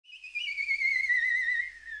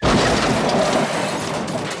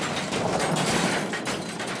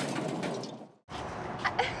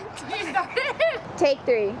Take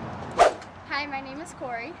 3. Hi, my name is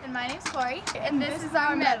Cori. And my name's Cori. And this is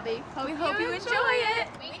our medley. We hope you enjoy it.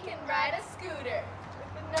 We can ride a scooter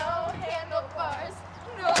with no handlebars.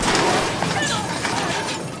 No.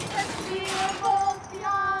 Let's be both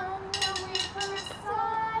young when we first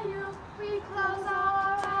saw you. We close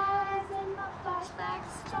our eyes and the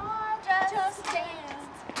flashbacks start. Just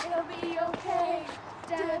dance, it'll be okay.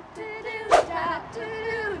 Da do do da do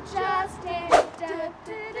do, just dance. Da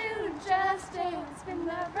do do, just dance. Spin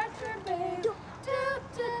the retrograde. Do do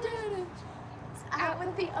do do. Out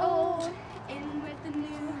with the old, in with the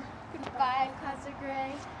new. Goodbye, clouds are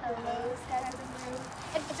gray. Hello, skies are blue.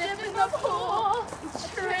 A dip in the pool, a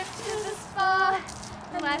trip to the spa.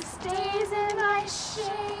 Less days in my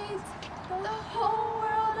shades. The whole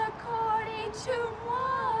world according to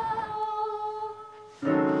one.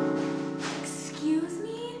 Excuse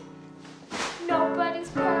me? Nobody's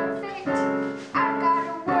perfect. I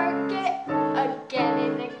gotta work it again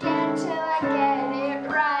and again till I get it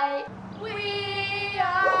right. We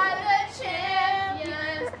are the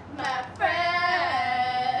champions, my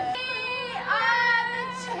friend. We are the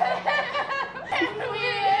champions, and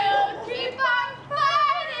we'll keep on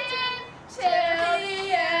fighting till the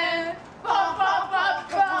end. Bum, bum, bum,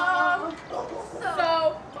 bum. So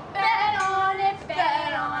bet on it,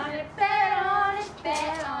 bet on it, bet on it,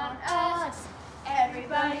 bet on us.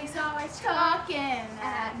 Everybody's always talking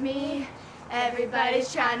at me.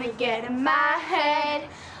 Everybody's trying to get in my head.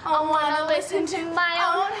 I wanna listen to my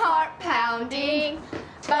own heart pounding.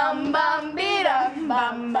 Bum bum be dum,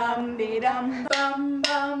 bum bum be dum, bum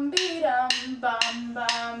bum be dum, bum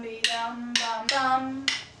bum be dum, bum bum.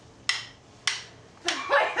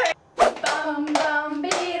 Bum bum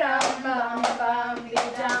be dum, bum bum be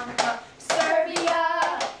dum.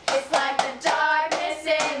 Serbia, it's like the darkness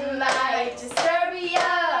in light. Disturbia.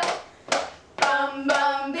 Bum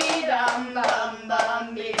bum be dum, bum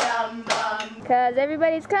bum be dum bum. Cause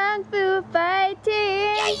everybody's kung fu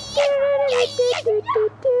fighting.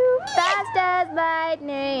 Fast as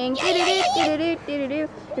lightning.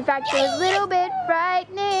 In fact, it was a little bit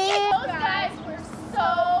frightening. Those guys were so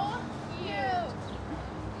cute.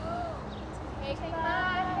 Take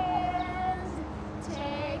my hands,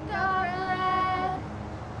 take our breath,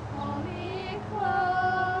 hold me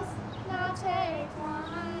close, now take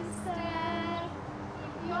one step.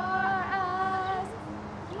 Keep your eyes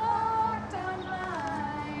locked on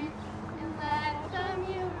mine, and let the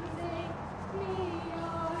music be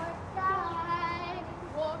your guide.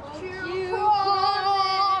 Won't you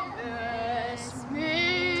promise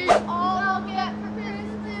me all I'll get for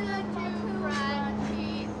Christmas is two front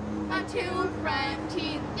teeth, my two front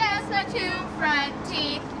teeth, yes, my two front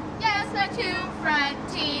teeth, yes, my two front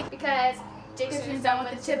teeth, because diction's done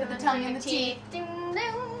with the tip of the tongue and the teeth.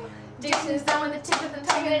 Diction's done with the tip of the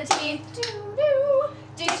tongue and the teeth.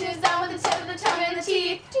 Diction's done with the tip of the tongue and the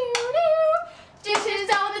teeth. Diction's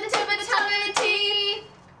done with the tip of the tongue and the teeth.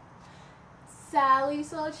 Sally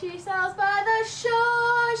sold she sells by the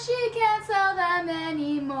shore. She can't sell them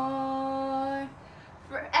anymore.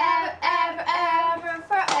 Forever, ever, ever,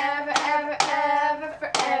 forever, ever, ever,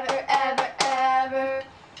 forever, ever, ever.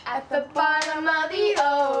 At the bottom of the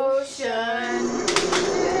ocean.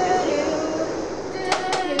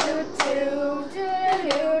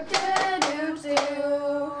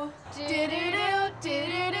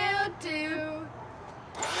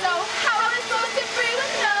 So how am I supposed to breathe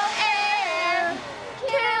with no air?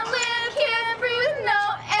 Can't live, can't breathe with no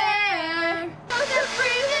air. Supposed to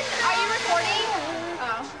breathe with. Are you recording?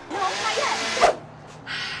 Oh. No, not yet.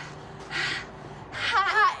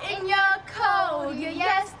 Hot in your cold. You're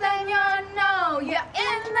yes, then you're no. You're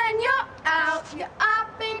in, then you're out. You're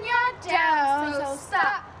up and you're down. So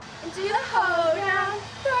stop and do the hold down,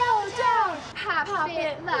 throw down. Pop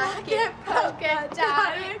it, lock it, polka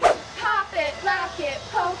dotted. Pop it, lock it,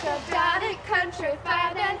 polka dotted. Country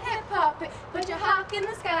fire, then hip hop it. Put your hawk in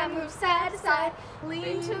the sky, move side to side.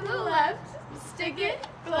 Lean to the left, stick it,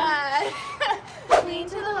 glide. Lean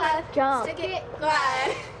to the left, Jump. stick it,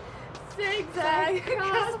 glide. Zigzag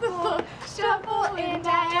across the floor, shuffle in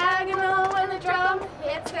diagonal when the drum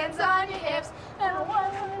hits, bends on your hips, and a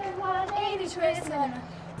 180 twist and a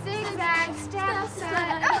zigzag step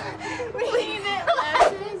slide. Lean it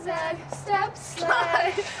left, zigzag step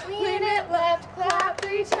slide. Lean it left, clap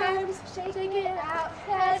 3 times, shake it out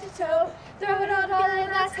head to toe, throw it all together.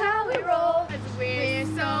 That's how we roll. 'Cause we're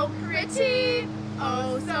so pretty,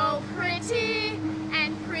 oh so pretty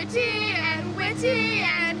and witty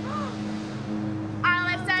and our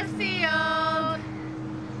lips are sealed.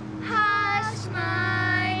 Hush,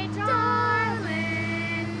 my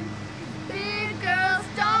darling, big girls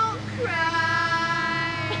don't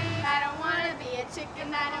cry. I don't wanna be a chick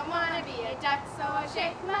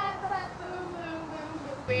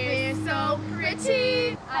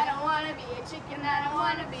pretty. I don't wanna be a chicken, I don't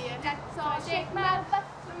wanna be a duck, so I shake my butt.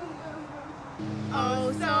 Boom, boom, boom.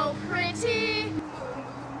 Oh, so pretty. Boom, boom,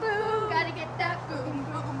 boom. Gotta get that boom,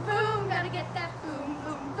 boom, boom. Gotta get that boom,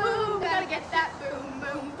 boom, boom. Gotta get that boom,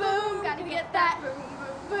 boom, boom. Gotta get that boom,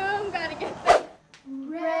 boom, boom. Gotta get that.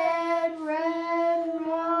 Red, red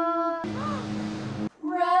wine.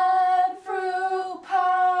 Red fruit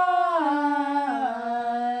punch.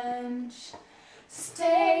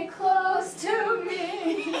 Stay close to me.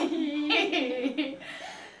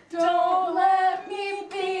 Don't let me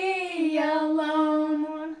be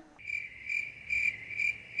alone.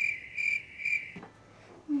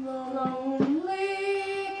 Lonely,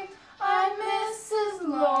 I'm Mrs.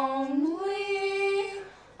 Lonely.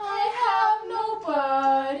 I have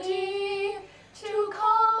nobody to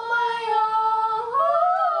call my own.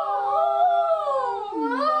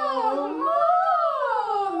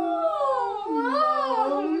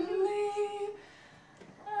 Lonely,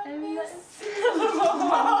 I'm Mrs.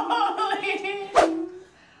 Lonely.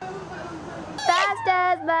 Fast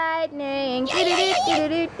as lightning.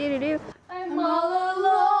 Do-do-do-do-do-do-do. I'm all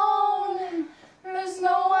alone, and there's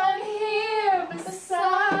no one here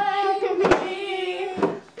beside me.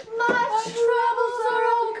 My troubles are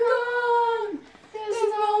all gone, there's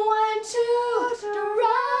no one to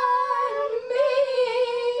ride me.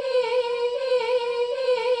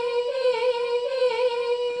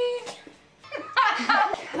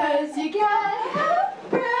 'Cause you gotta have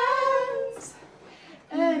friends,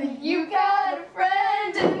 and you got a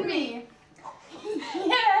friend in me.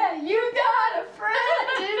 Yeah, you got a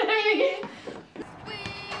friend in me. We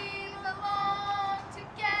belong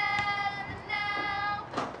together now.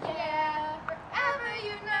 Yeah, forever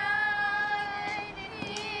united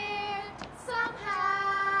here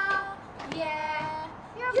somehow. Yeah,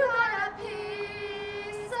 you got a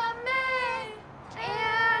piece of me.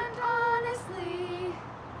 And honestly,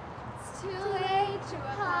 it's too late to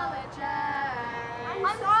apologize.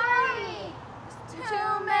 I'm sorry.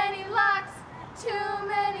 Too many locks, too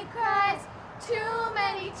many cries, too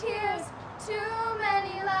many tears, too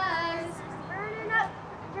many lies.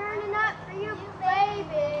 Burning up for you,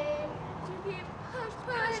 baby. You keep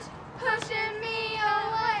pushing me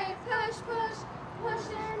away,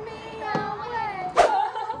 pushing me away.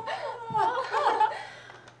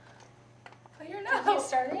 Play your note. Did you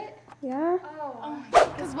start it? Yeah. Oh.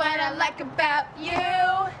 'Cause what I like about you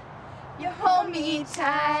hold me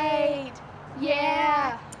tight.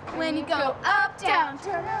 Yeah. When you go up, down,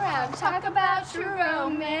 turn around, talk about your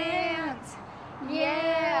romance.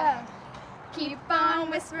 Yeah. Keep on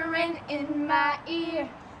whispering in my ear.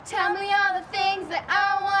 Tell me all the things that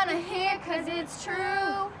I want to hear, 'cause it's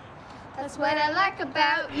true. That's what I like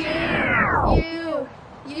about you.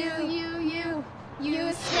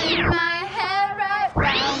 You spin my head right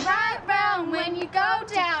round when you go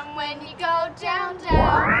down,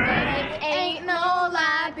 down. And it ain't no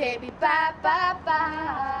lie, baby, bye.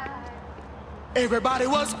 Everybody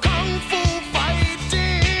was kung fu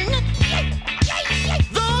fighting.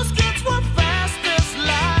 Those kids were fast as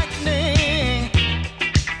lightning.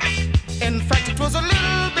 In fact, it was a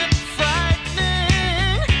little bit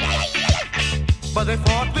frightening. But they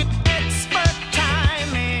fought with